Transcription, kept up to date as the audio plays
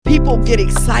People get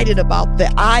excited about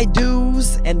the I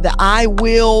do's and the I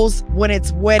wills when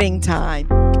it's wedding time.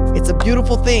 It's a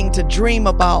beautiful thing to dream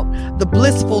about the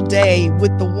blissful day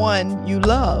with the one you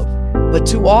love. But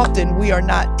too often we are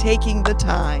not taking the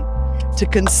time to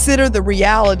consider the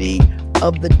reality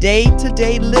of the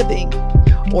day-to-day living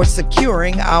or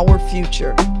securing our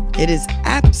future. It is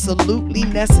absolutely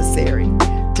necessary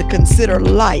to consider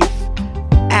life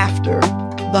after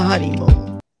the honeymoon.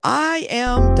 I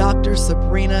am Dr.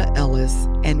 Sabrina Ellis,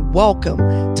 and welcome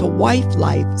to Wife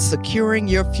Life, Securing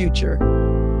Your Future.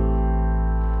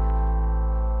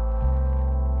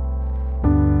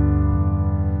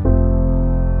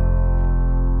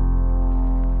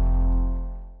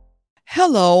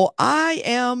 Hello, I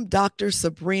am Dr.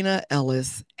 Sabrina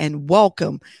Ellis, and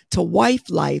welcome to Wife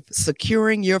Life,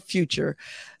 Securing Your Future.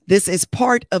 This is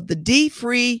part of the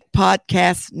D-Free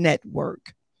Podcast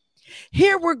Network.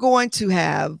 Here we're going to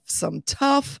have some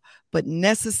tough but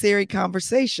necessary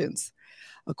conversations.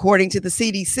 According to the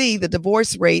CDC, the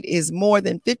divorce rate is more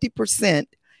than 50%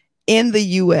 in the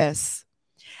U.S.,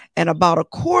 and about a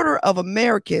quarter of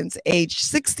Americans aged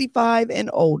 65 and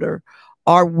older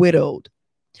are widowed.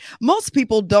 Most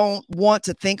people don't want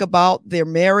to think about their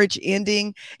marriage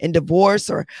ending in divorce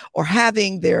or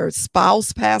having their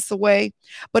spouse pass away,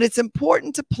 but it's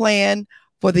important to plan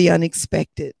for the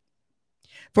unexpected.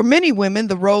 For many women,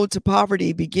 the road to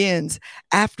poverty begins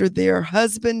after their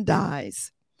husband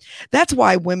dies. That's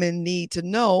why women need to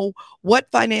know what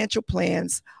financial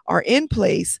plans are in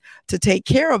place to take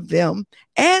care of them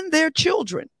and their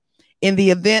children in the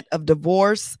event of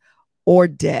divorce or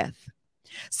death.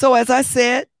 So as I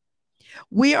said,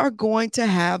 we are going to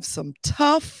have some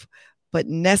tough but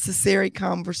necessary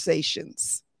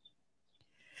conversations.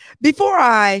 Before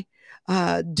I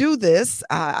do this,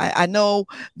 I know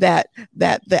that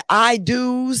the I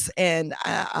do's and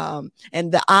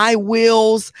the I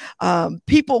wills,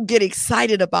 people get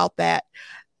excited about that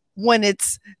when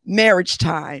it's marriage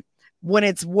time, when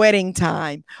it's wedding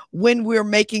time, when we're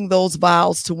making those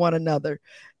vows to one another.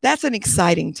 That's an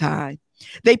exciting time.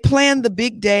 They plan the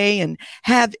big day and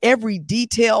have every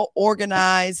detail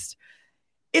organized.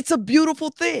 It's a beautiful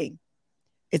thing.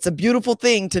 It's a beautiful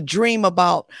thing to dream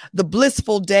about the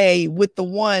blissful day with the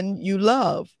one you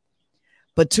love.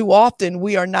 But too often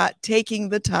we are not taking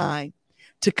the time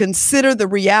to consider the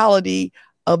reality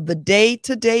of the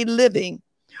day-to-day living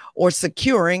or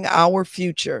securing our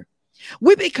future.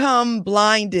 We become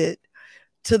blinded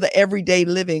to the everyday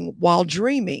living while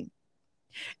dreaming.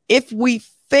 If we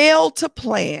fail to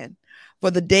plan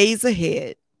for the days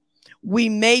ahead, we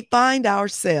may find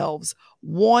ourselves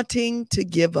wanting to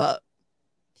give up.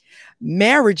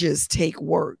 Marriages take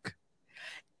work.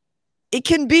 It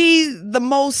can be the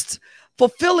most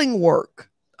fulfilling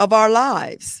work of our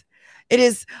lives. It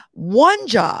is one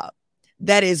job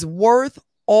that is worth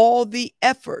all the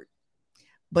effort,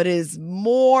 but is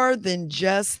more than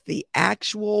just the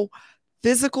actual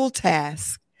physical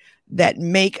tasks that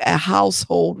make a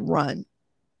household run.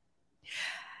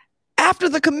 After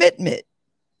the commitment,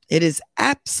 it is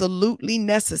absolutely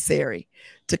necessary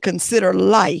to consider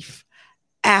life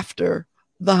after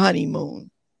the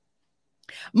honeymoon.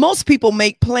 Most people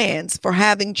make plans for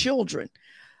having children,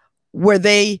 where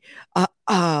they're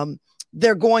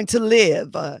going to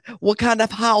live, what kind of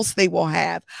house they will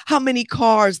have, how many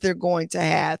cars they're going to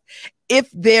have, if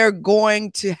they're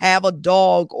going to have a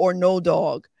dog or no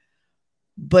dog.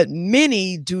 But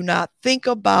many do not think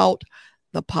about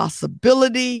the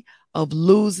possibility of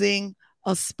losing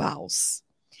a spouse.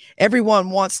 Everyone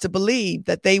wants to believe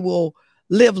that they will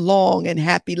live long and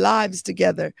happy lives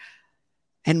together.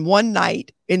 And one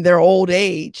night in their old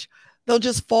age, they'll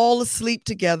just fall asleep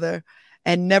together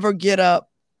and never get up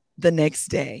the next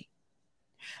day.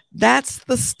 That's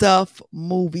the stuff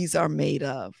movies are made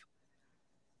of,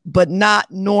 but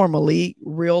not normally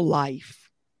real life.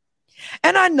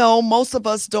 And I know most of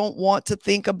us don't want to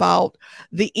think about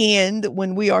the end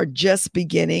when we are just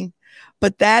beginning,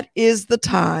 but that is the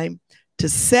time to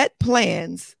set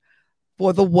plans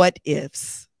for the what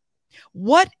ifs.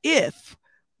 What if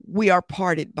we are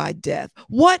parted by death?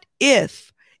 What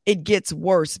if it gets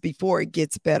worse before it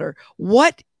gets better?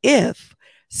 What if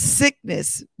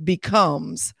sickness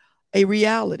becomes a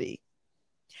reality?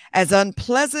 As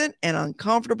unpleasant and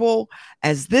uncomfortable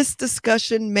as this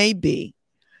discussion may be,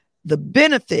 the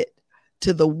benefit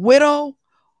to the widow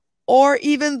or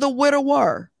even the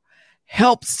widower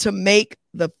helps to make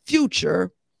the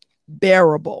future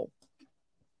bearable.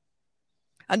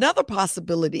 Another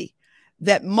possibility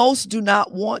that most do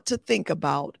not want to think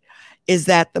about is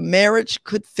that the marriage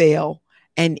could fail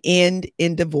and end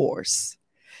in divorce.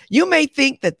 You may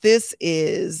think that this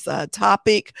is a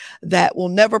topic that will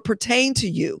never pertain to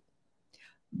you,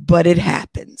 but it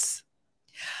happens.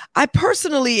 I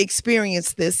personally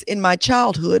experienced this in my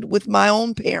childhood with my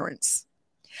own parents.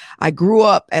 I grew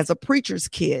up as a preacher's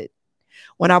kid.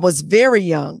 When I was very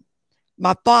young,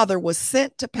 my father was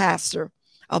sent to pastor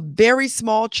a very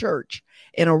small church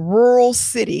in a rural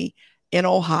city in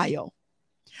Ohio.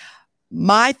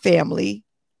 My family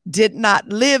did not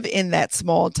live in that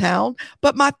small town,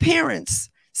 but my parents,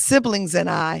 siblings, and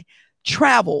I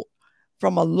traveled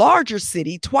from a larger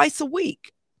city twice a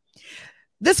week.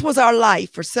 This was our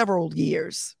life for several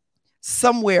years.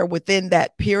 Somewhere within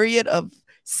that period of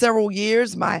several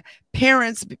years, my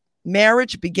parents'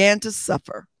 marriage began to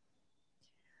suffer.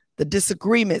 The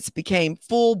disagreements became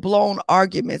full-blown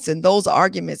arguments, and those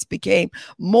arguments became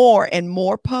more and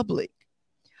more public.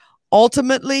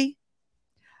 Ultimately,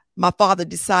 my father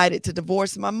decided to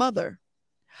divorce my mother.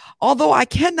 Although I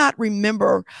cannot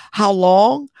remember how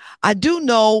long, I do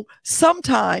know some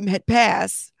time had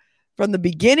passed from the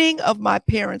beginning of my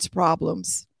parents'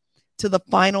 problems to the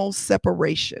final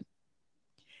separation.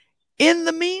 In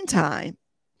the meantime,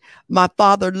 my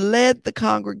father led the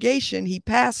congregation he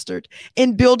pastored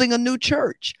in building a new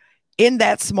church in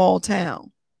that small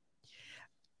town.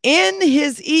 In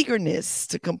his eagerness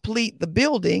to complete the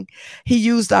building, he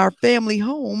used our family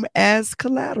home as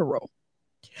collateral.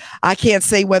 I can't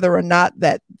say whether or not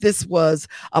that this was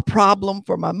a problem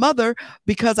for my mother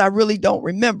because I really don't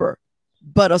remember.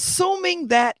 But assuming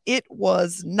that it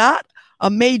was not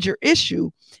a major issue,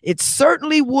 it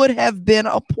certainly would have been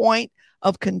a point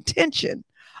of contention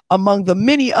among the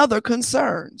many other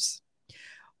concerns.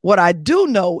 What I do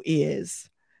know is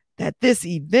that this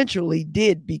eventually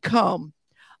did become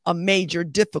a major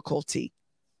difficulty.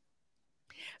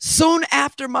 Soon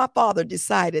after my father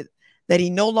decided that he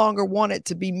no longer wanted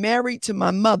to be married to my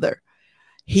mother,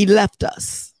 he left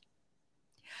us.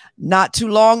 Not too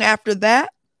long after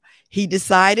that, he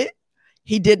decided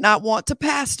he did not want to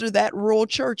pastor that rural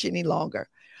church any longer.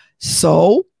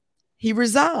 So he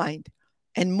resigned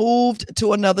and moved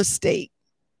to another state.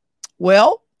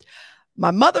 Well,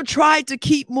 my mother tried to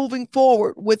keep moving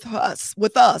forward with her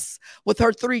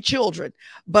 3 children,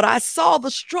 but I saw the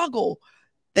struggle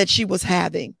that she was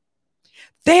having.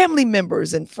 Family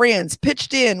members and friends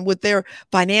pitched in with their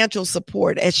financial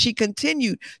support as she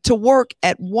continued to work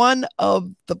at one of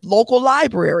the local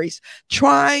libraries,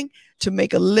 trying to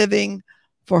make a living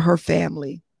for her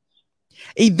family.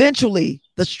 Eventually,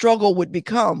 the struggle would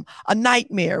become a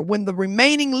nightmare when the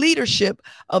remaining leadership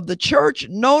of the church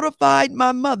notified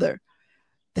my mother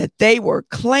that they were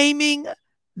claiming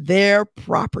their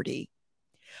property,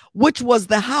 which was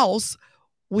the house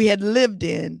we had lived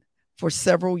in for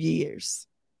several years.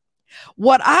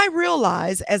 What I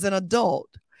realized as an adult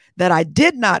that I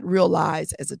did not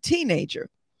realize as a teenager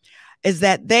is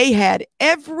that they had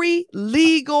every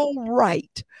legal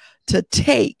right to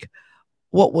take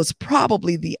what was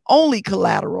probably the only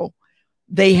collateral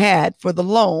they had for the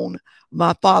loan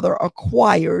my father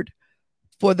acquired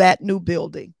for that new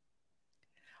building.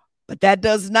 But that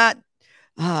does not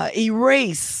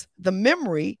erase the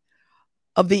memory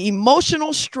of the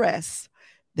emotional stress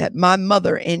that my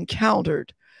mother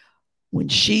encountered when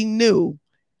she knew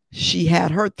she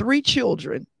had her 3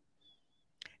 children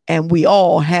and we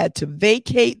all had to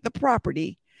vacate the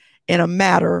property in a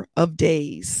matter of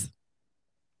days.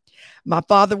 My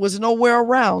father was nowhere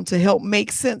around to help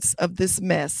make sense of this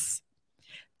mess.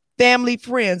 Family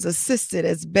friends assisted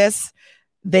as best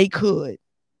they could,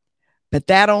 but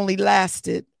that only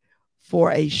lasted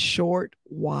for a short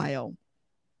while.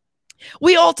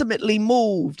 We ultimately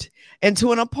moved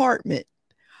into an apartment,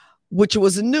 which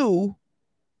was new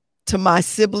to my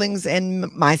siblings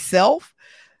and myself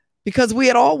because we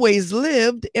had always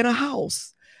lived in a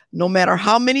house. No matter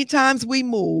how many times we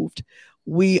moved,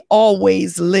 we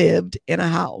always lived in a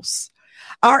house.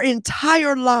 Our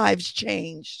entire lives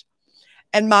changed,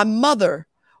 and my mother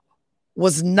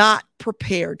was not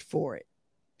prepared for it.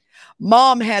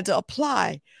 Mom had to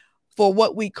apply for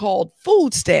what we called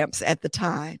food stamps at the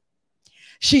time.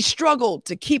 She struggled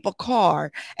to keep a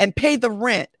car and pay the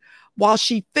rent while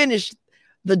she finished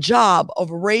the job of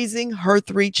raising her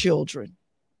 3 children.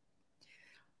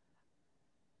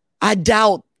 I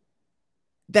doubt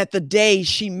that the day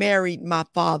she married my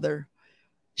father,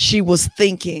 she was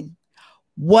thinking,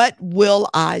 what will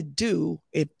I do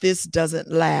if this doesn't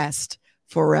last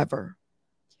forever?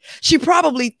 She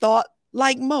probably thought,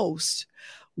 like most,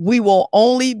 we will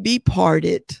only be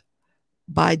parted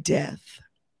by death.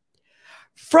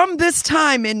 From this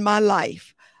time in my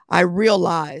life, I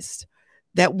realized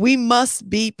that we must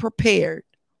be prepared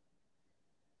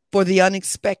for the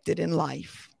unexpected in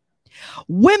life.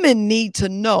 Women need to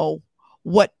know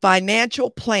what financial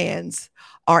plans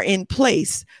are in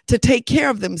place to take care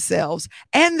of themselves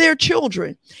and their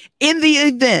children in the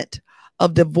event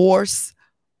of divorce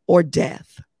or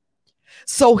death.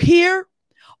 So, here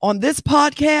on this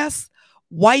podcast,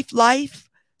 Wife Life,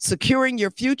 Securing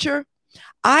Your Future,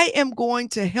 I am going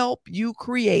to help you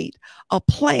create a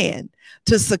plan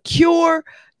to secure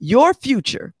your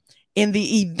future in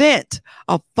the event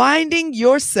of finding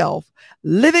yourself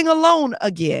living alone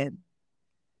again.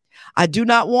 I do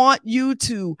not want you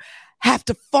to have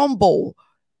to fumble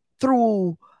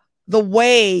through the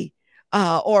way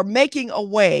or making a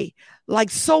way like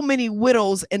so many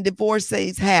widows and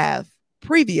divorcees have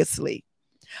previously.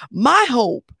 My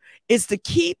hope is to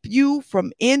keep you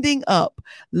from ending up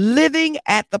living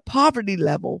at the poverty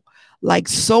level like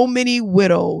so many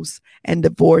widows and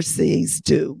divorcees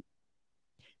do.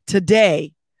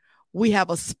 Today, we have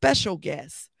a special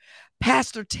guest,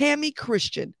 Pastor Tammy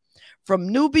Christian from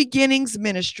New Beginnings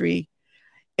Ministry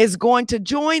is going to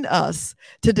join us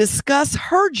to discuss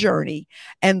her journey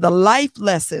and the life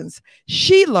lessons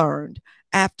she learned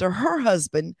after her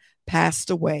husband passed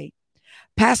away.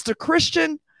 Pastor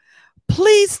Christian,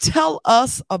 please tell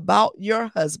us about your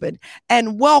husband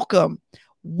and welcome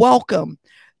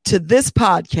to this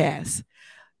podcast.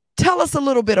 Tell us a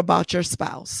little bit about your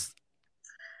spouse.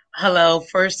 Hello.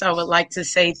 First, I would like to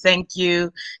say thank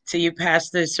you to you,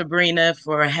 Pastor Sabrina,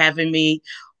 for having me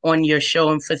on your show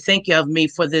and for thinking of me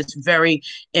for this very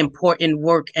important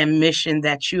work and mission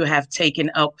that you have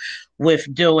taken up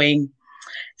with doing.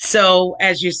 So,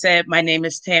 as you said, my name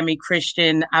is Tammy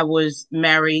Christian. I was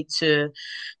married to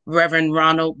Reverend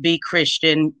Ronald B.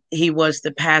 Christian. He was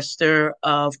the pastor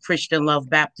of Christian Love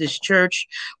Baptist Church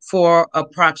for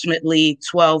approximately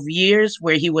 12 years,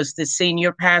 where he was the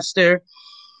senior pastor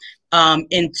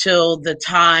until the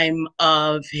time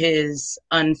of his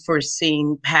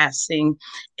unforeseen passing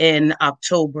in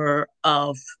October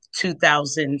of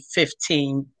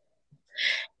 2015.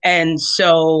 And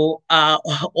so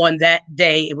on that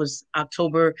day, it was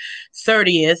October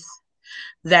 30th,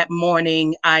 that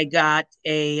morning, I got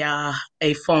a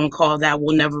phone call that I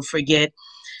will never forget,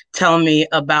 telling me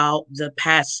about the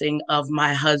passing of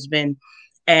my husband.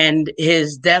 And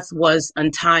his death was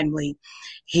untimely.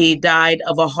 He died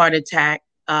of a heart attack,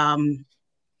 and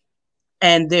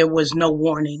there was no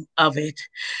warning of it.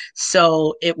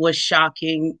 So it was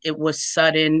shocking. It was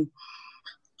sudden.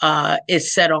 It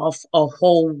set off a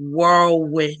whole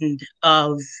whirlwind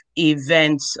of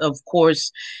events. Of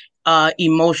course,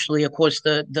 emotionally, of course,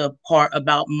 the part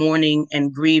about mourning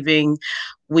and grieving.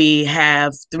 We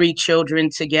have 3 children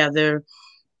together,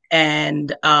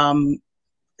 and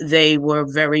they were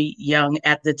very young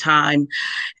at the time.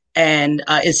 And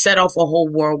it set off a whole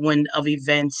whirlwind of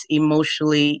events,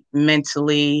 emotionally,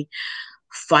 mentally,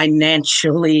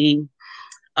 financially,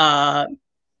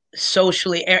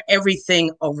 socially.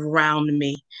 Everything around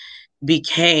me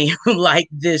became like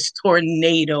this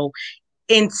tornado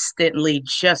instantly.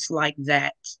 Just like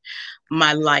that,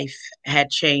 my life had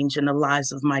changed and the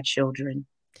lives of my children.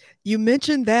 You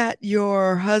mentioned that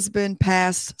your husband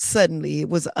passed suddenly. It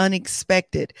was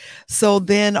unexpected. So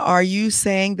then are you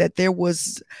saying that there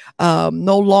was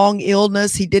no long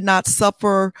illness? He did not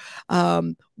suffer,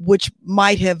 which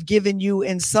might have given you,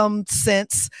 in some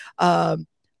sense, some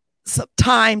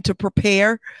time to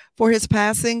prepare for his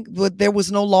passing? There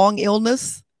was no long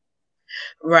illness?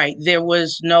 Right. There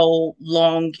was no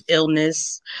long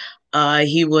illness.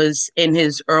 He was in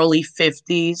his early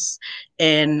 50s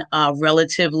in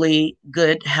relatively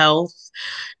good health.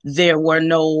 There were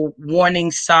no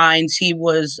warning signs. He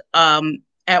was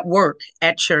at work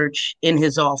at church in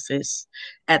his office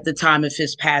at the time of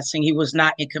his passing. He was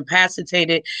not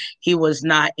incapacitated. He was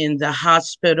not in the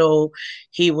hospital.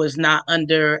 He was not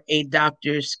under a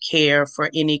doctor's care for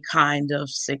any kind of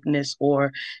sickness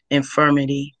or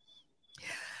infirmity.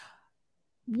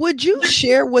 Would you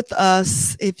share with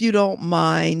us, if you don't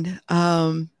mind,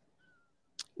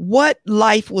 what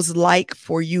life was like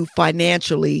for you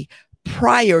financially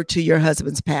prior to your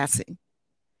husband's passing?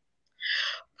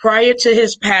 Prior to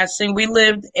his passing, we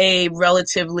lived a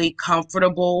relatively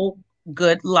comfortable,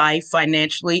 good life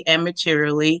financially and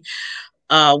materially.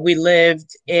 We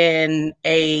lived in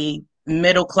a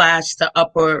middle class to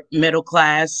upper middle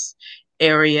class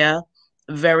area,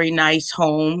 very nice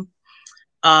home.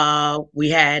 We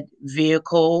had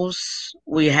vehicles,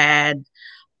 we had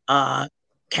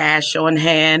cash on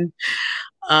hand.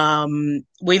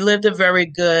 We lived a very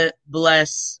good,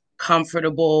 blessed,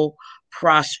 comfortable,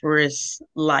 prosperous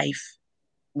life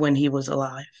when he was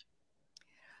alive.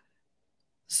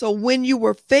 So when you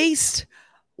were faced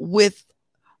with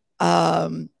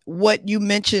what you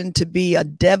mentioned to be a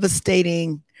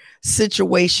devastating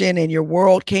situation and your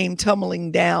world came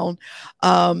tumbling down.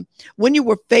 When you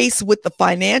were faced with the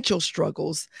financial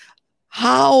struggles,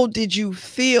 how did you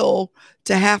feel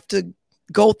to have to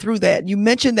go through that? You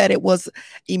mentioned that it was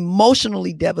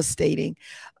emotionally devastating.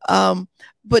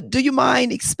 But do you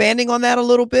mind expanding on that a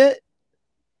little bit?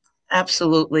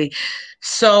 Absolutely.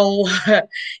 So,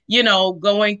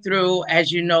 going through,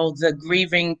 as you know, the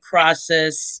grieving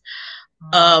process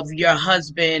of your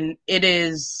husband, it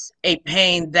is a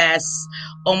pain that's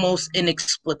almost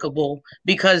inexplicable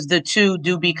because the two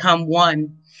do become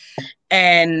one.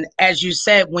 And as you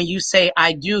said, when you say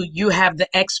I do, you have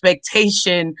the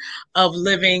expectation of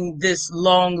living this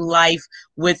long life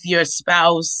with your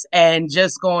spouse and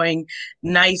just going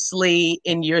nicely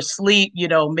in your sleep,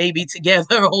 maybe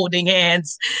together holding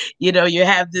hands. You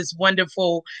have this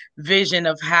wonderful vision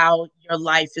of how your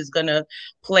life is going to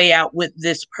play out with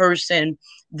this person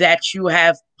that you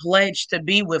have pledged to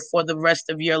be with for the rest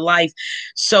of your life.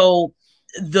 So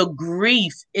the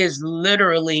grief is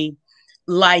literally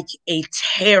like a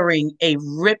tearing, a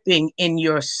ripping in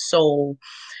your soul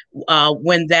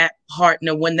when that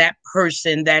partner, when that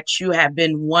person that you have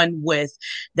been one with,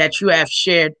 that you have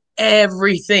shared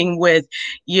everything with,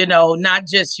 not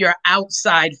just your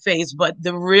outside face, but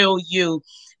the real you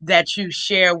that you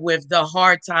share with, the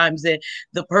hard times, and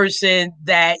the person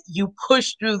that you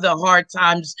push through the hard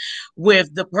times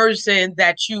with, the person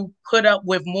that you put up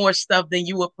with more stuff than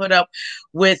you would put up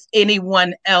with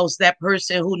anyone else, that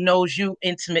person who knows you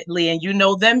intimately and you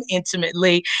know them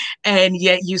intimately, and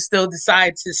yet you still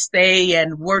decide to stay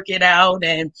and work it out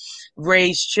and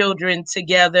raise children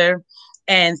together,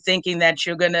 and thinking that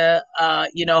you're gonna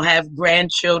have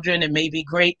grandchildren and maybe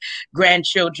great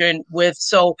grandchildren with.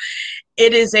 So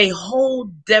it is a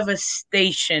whole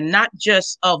devastation, not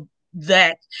just of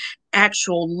that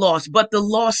actual loss, but the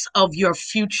loss of your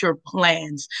future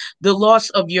plans, the loss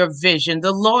of your vision,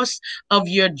 the loss of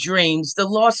your dreams, the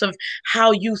loss of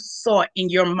how you thought in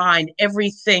your mind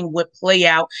everything would play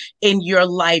out in your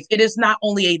life. It is not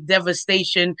only a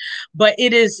devastation, but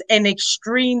it is an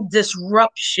extreme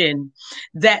disruption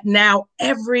that now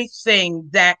everything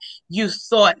that you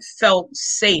thought felt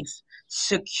safe,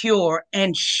 secure,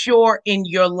 and sure in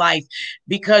your life,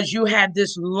 because you had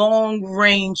this long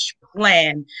range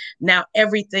plan. Now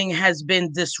everything has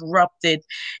been disrupted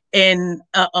in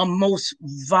a most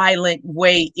violent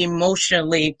way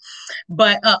emotionally,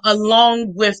 but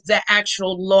along with the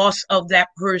actual loss of that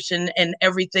person and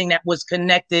everything that was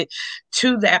connected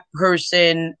to that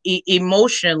person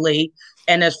emotionally,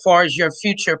 and as far as your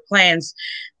future plans,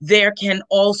 there can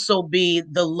also be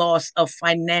the loss of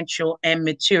financial and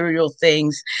material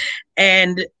things.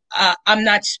 And I'm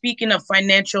not speaking of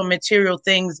financial material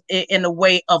things in a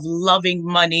way of loving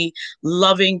money,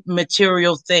 loving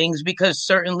material things, because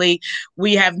certainly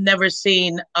we have never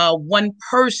seen one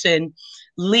person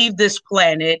leave this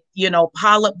planet,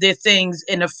 pile up their things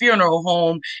in a funeral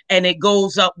home and it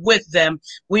goes up with them.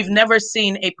 We've never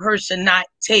seen a person not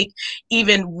take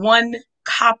even one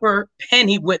copper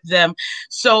penny with them.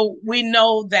 So we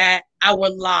know that our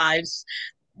lives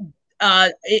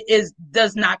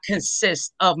does not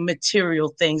consist of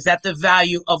material things, that the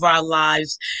value of our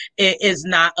lives is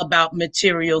not about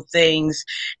material things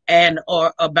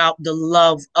or about the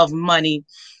love of money.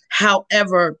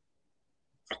 However,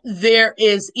 there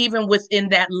is, even within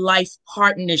that life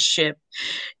partnership,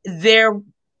 there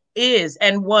is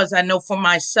and was, I know for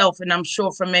myself, and I'm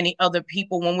sure for many other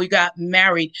people, when we got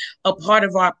married, a part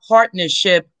of our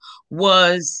partnership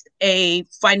was a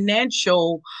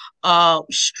financial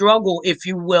struggle, if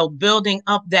you will, building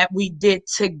up that we did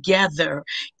together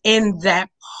in that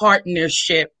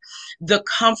partnership. The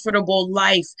comfortable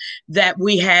life that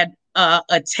we had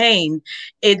attained,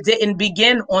 it didn't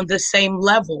begin on the same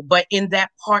level, but in that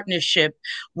partnership,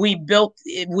 we built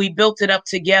it up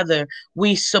together.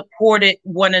 We supported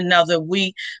one another.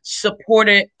 We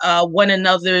supported one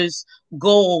another's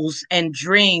goals and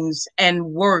dreams and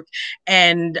work,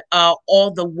 and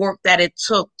all the work that it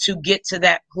took to get to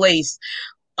that place.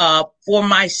 For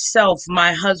myself,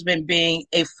 my husband being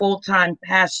a full-time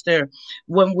pastor,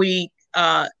 when we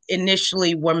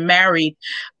initially were married,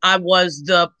 I was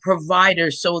the provider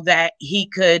so that he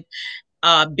could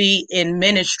be in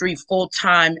ministry full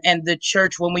time. And the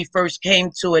church, when we first came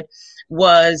to it,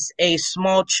 was a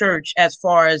small church as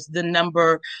far as the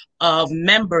number of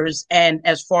members, and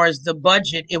as far as the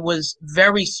budget, it was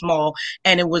very small,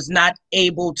 and it was not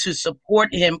able to support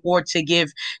him or to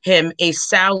give him a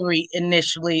salary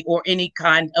initially or any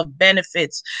kind of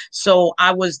benefits. So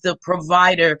I was the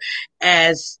provider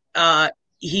as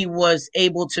he was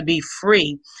able to be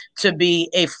free to be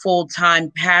a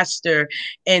full-time pastor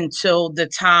until the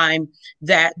time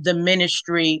that the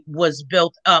ministry was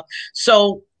built up.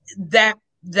 So that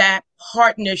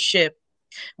partnership,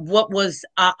 what was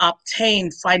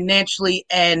obtained financially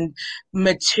and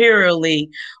materially,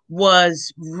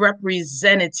 was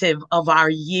representative of our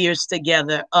years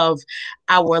together, of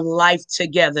our life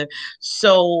together.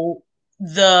 So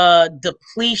the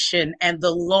depletion and the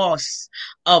loss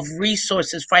of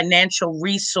resources, financial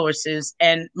resources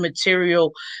and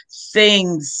material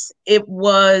things, it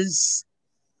was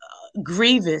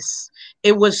grievous.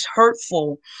 It was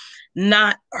hurtful,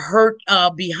 not hurt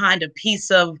behind a piece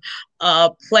of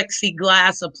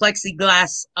plexiglass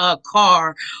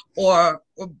car, or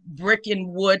brick and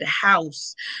wood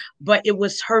house, but it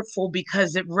was hurtful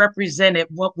because it represented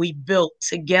what we built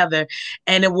together.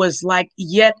 And it was like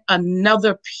yet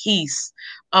another piece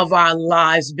of our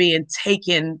lives being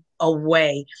taken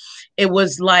away. It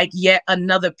was like yet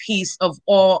another piece of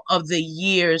all of the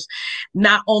years.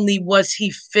 Not only was he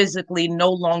physically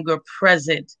no longer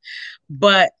present,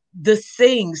 but the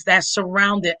things that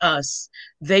surrounded us,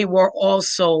 they were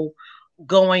also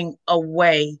going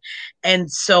away. And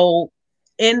so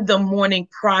in the mourning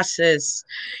process,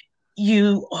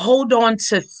 you hold on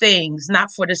to things,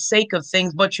 not for the sake of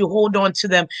things, but you hold on to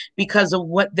them because of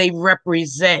what they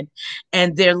represent.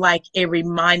 And they're like a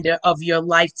reminder of your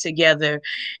life together.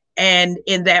 And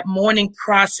in that mourning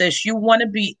process, you want to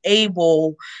be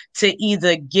able to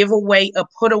either give away or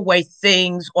put away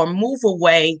things or move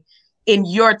away in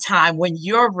your time when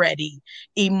you're ready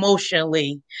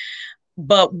emotionally.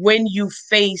 But when you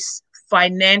face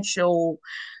financial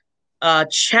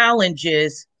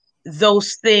challenges,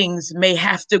 those things may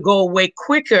have to go away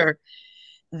quicker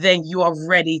than you are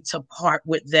ready to part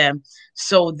with them.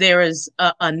 So there is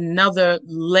another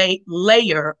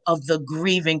layer of the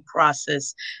grieving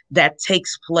process that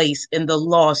takes place in the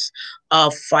loss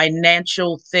of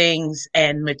financial things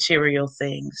and material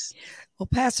things. Well,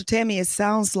 Pastor Tammy, it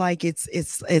sounds like it's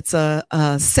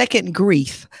a second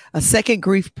grief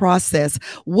process.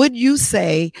 Would you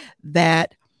say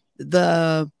that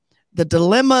the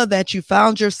dilemma that you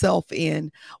found yourself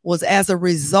in was as a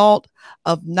result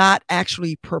of not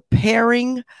actually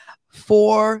preparing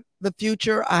for the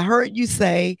future? I heard you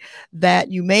say that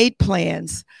you made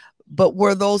plans, but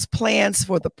were those plans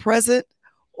for the present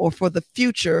or for the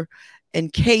future in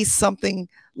case something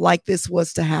like this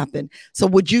was to happen? So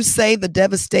would you say the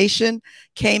devastation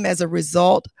came as a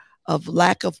result of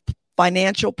lack of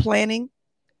financial planning?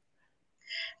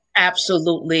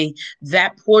 Absolutely.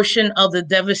 That portion of the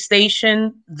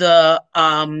devastation, the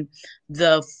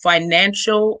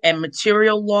financial and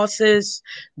material losses,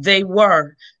 they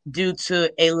were due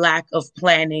to a lack of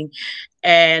planning.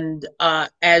 And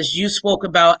as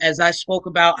I spoke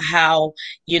about how,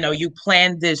 you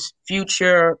plan this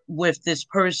future with this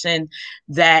person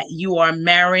that you are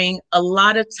marrying, a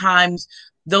lot of times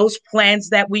those plans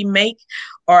that we make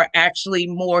are actually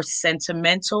more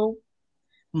sentimental,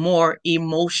 more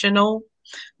emotional,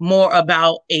 more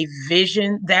about a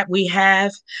vision that we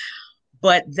have.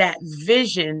 But that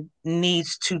vision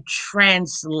needs to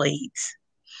translate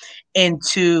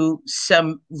into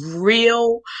some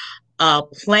real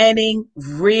planning,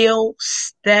 real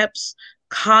steps,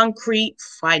 concrete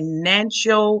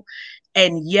financial,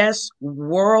 and yes,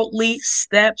 worldly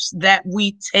steps that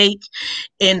we take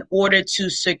in order to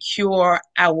secure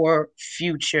our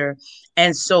future.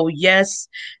 And so, yes,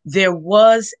 there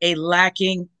was a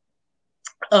lacking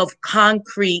of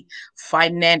concrete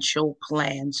financial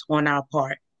plans on our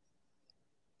part.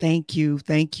 Thank you.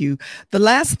 Thank you. The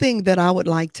last thing that I would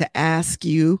like to ask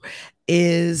you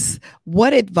is,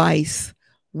 what advice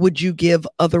would you give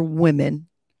other women?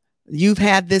 You've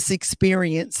had this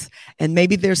experience, and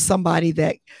maybe there's somebody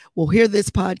that will hear this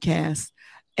podcast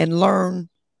and learn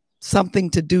something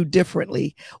to do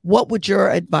differently. What would your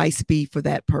advice be for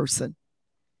that person?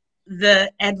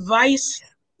 The advice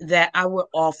that I would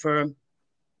offer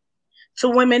to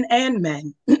women and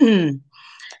men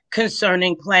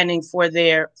concerning planning for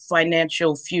their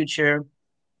financial future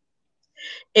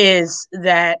is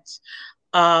that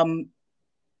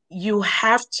you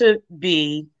have to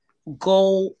be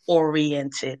goal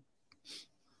oriented.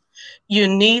 You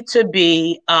need to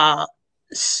be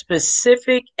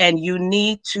specific, and you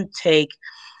need to take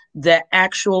the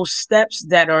actual steps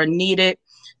that are needed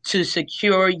to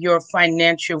secure your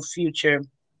financial future.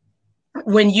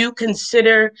 When you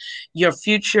consider your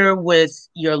future with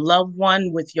your loved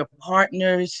one, with your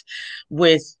partners,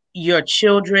 with your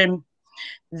children,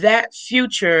 that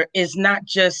future is not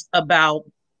just about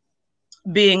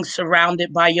being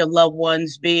surrounded by your loved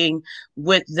ones, being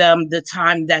with them, the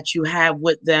time that you have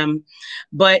with them.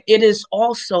 But it is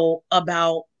also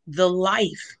about the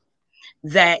life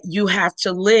that you have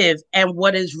to live and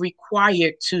what is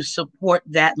required to support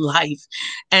that life.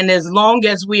 And as long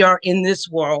as we are in this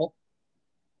world,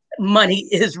 money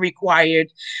is required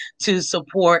to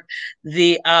support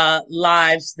the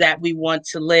lives that we want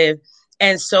to live.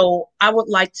 And so I would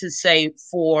like to say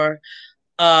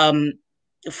um,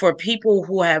 for people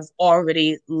who have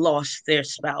already lost their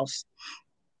spouse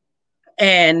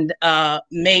and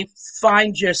may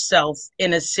find yourself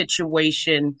in a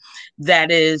situation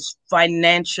that is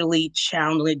financially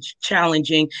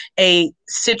challenging, a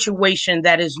situation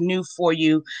that is new for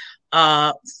you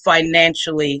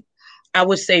financially, I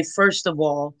would say, first of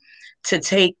all, to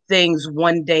take things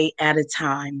one day at a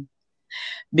time,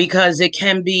 because it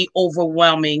can be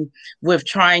overwhelming with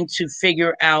trying to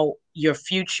figure out your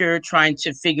future, trying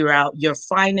to figure out your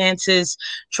finances,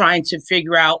 trying to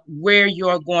figure out where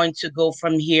you're going to go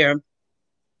from here.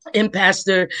 And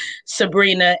Pastor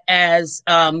Sabrina, as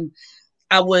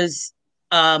I was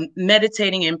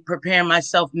meditating and preparing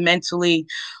myself mentally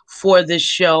for the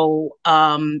show,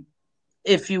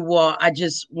 if you will, I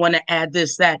just want to add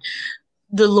this, that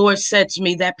the Lord said to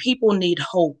me that people need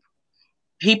hope.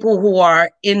 People who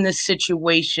are in the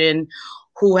situation,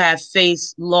 who have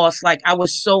faced loss. Like, I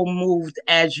was so moved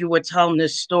as you were telling the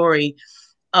story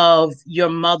of your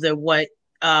mother, what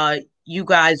you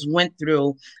guys went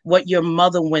through, what your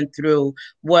mother went through,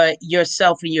 what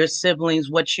yourself and your siblings,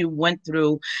 what you went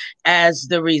through as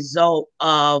the result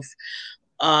of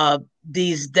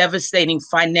these devastating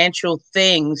financial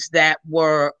things that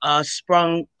were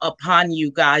sprung upon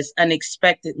you guys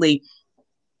unexpectedly.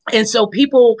 And so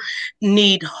people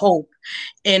need hope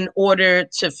in order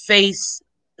to face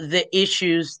the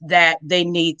issues that they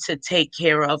need to take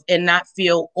care of and not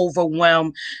feel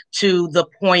overwhelmed to the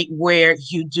point where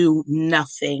you do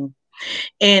nothing.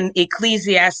 In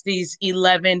Ecclesiastes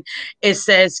 11, it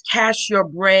says, cast your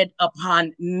bread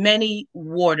upon many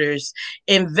waters,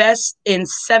 invest in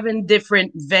 7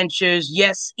 different ventures,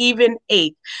 yes, even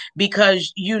 8,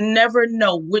 because you never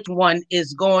know which one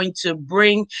is going to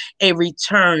bring a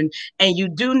return, and you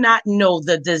do not know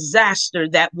the disaster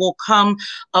that will come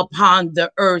upon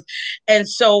the earth. And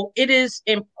so it is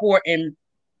important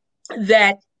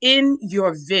that in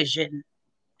your vision,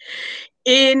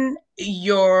 in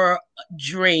your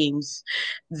dreams,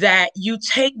 that you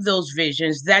take those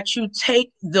visions, that you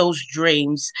take those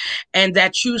dreams, and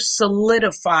that you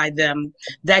solidify them,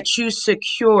 that you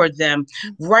secure them,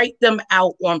 write them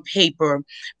out on paper,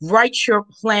 write your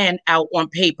plan out on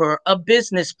paper, a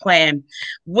business plan.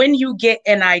 When you get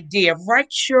an idea,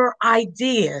 write your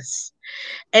ideas,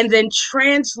 and then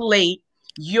translate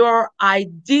your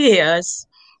ideas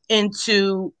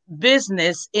into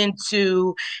business,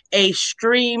 into a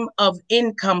stream of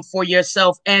income for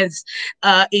yourself, as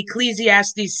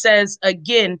Ecclesiastes says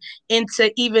again,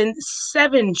 into even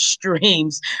 7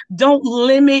 streams. Don't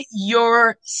limit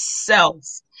yourself.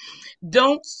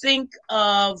 Don't think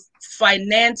of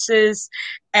finances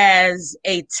as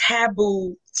a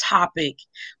taboo topic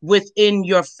within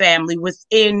your family,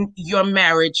 within your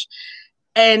marriage.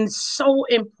 And so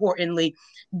importantly,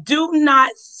 do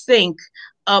not think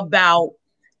about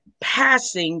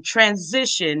passing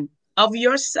transition of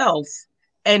yourself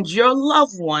and your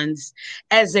loved ones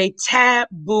as a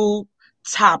taboo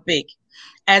topic.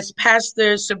 As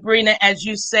Pastor Sabrina, as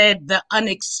you said, the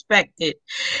unexpected.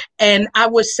 And I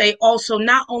would say also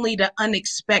not only the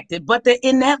unexpected, but the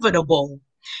inevitable.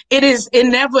 It is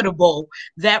inevitable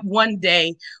that one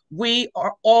day we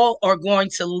are all are going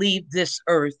to leave this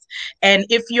earth. And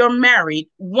if you're married,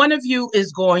 one of you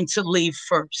is going to leave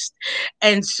first.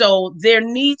 And so there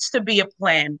needs to be a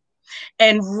plan,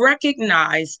 and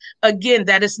recognize again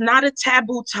that it's not a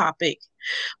taboo topic,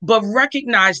 but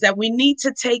recognize that we need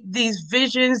to take these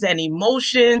visions and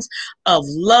emotions of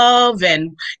love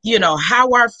and,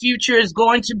 how our future is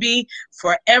going to be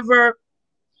forever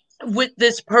with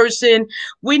this person.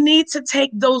 We need to take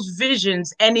those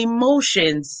visions and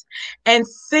emotions and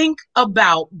think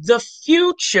about the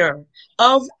future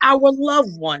of our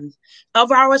loved ones,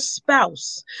 of our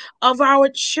spouse, of our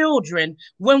children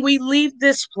when we leave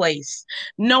this place,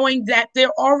 knowing that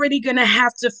they're already going to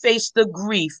have to face the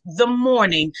grief, the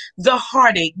mourning, the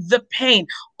heartache, the pain,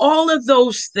 all of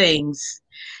those things.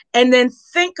 And then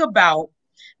think about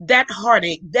that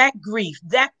heartache, that grief,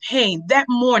 that pain, that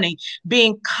mourning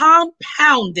being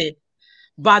compounded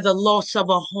by the loss of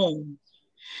a home,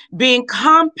 being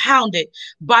compounded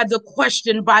by the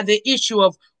question, by the issue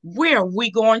of where are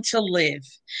we going to live,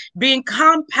 being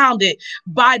compounded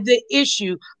by the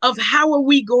issue of how are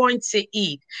we going to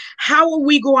eat, how are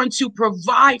we going to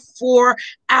provide for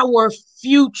our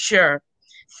future.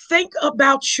 Think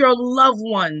about your loved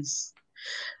ones.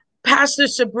 Pastor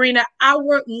Sabrina,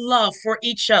 our love for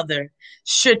each other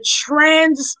should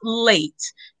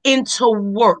translate into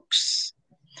works.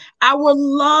 Our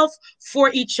love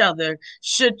for each other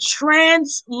should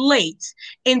translate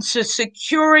into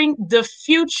securing the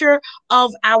future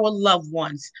of our loved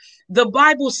ones. The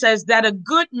Bible says that a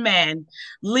good man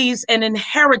leaves an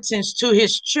inheritance to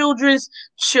his children's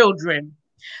children.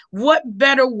 What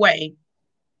better way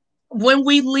when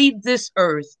we leave this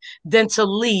earth than to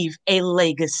leave a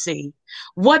legacy?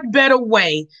 What better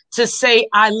way to say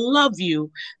I love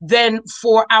you than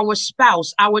for our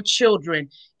spouse, our children,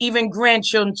 even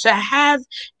grandchildren, to have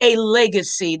a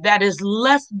legacy that is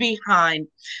left behind,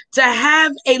 to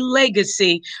have a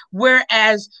legacy,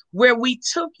 whereas where we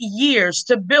took years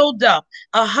to build up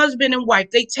a husband and wife,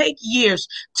 they take years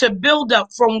to build up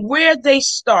from where they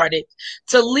started,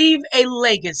 to leave a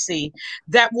legacy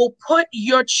that will put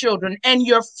your children and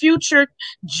your future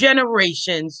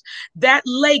generations, that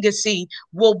legacy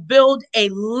will build a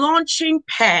launching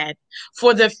pad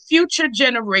for the future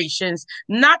generations,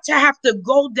 not to have to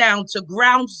go down to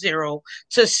ground zero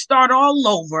to start all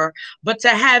over, but to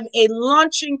have a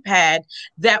launching pad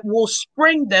that will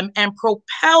spring them and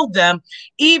propel them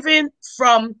even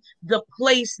from the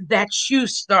place that you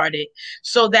started,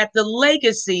 so that the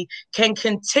legacy can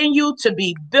continue to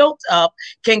be built up,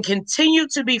 can continue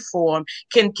to be formed,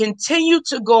 can continue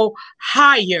to go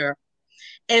higher,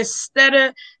 instead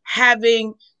of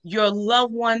having your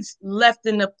loved ones left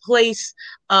in the place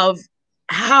of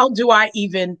how do I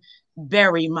even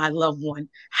bury my loved one?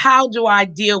 How do I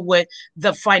deal with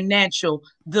the financial,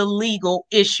 the legal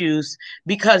issues?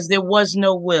 Because there was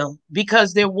no will,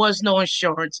 because there was no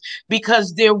insurance,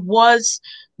 because there was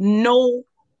no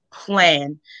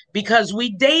plan, because we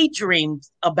daydreamed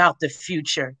about the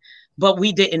future, but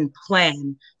we didn't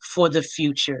plan for the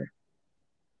future.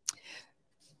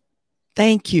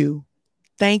 Thank you.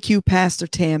 Thank you, Pastor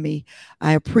Tammy.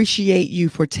 I appreciate you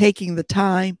for taking the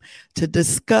time to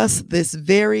discuss this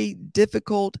very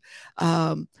difficult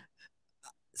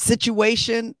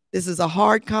situation. This is a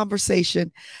hard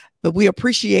conversation, but we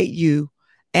appreciate you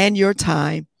and your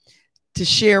time to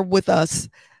share with us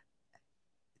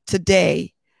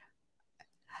today.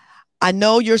 I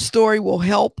know your story will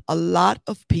help a lot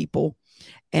of people,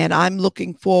 and I'm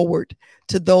looking forward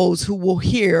to those who will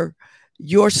hear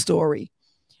your story.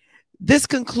 This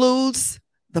concludes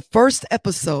the first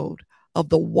episode of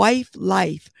the Wife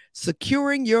Life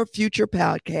Securing Your Future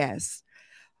podcast,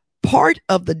 part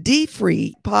of the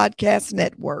D-Free Podcast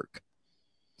Network.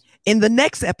 In the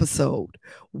next episode,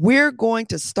 we're going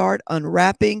to start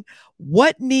unwrapping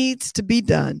what needs to be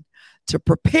done to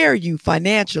prepare you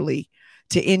financially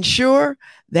to ensure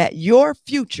that your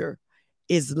future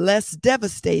is less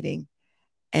devastating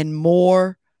and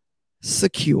more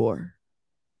secure.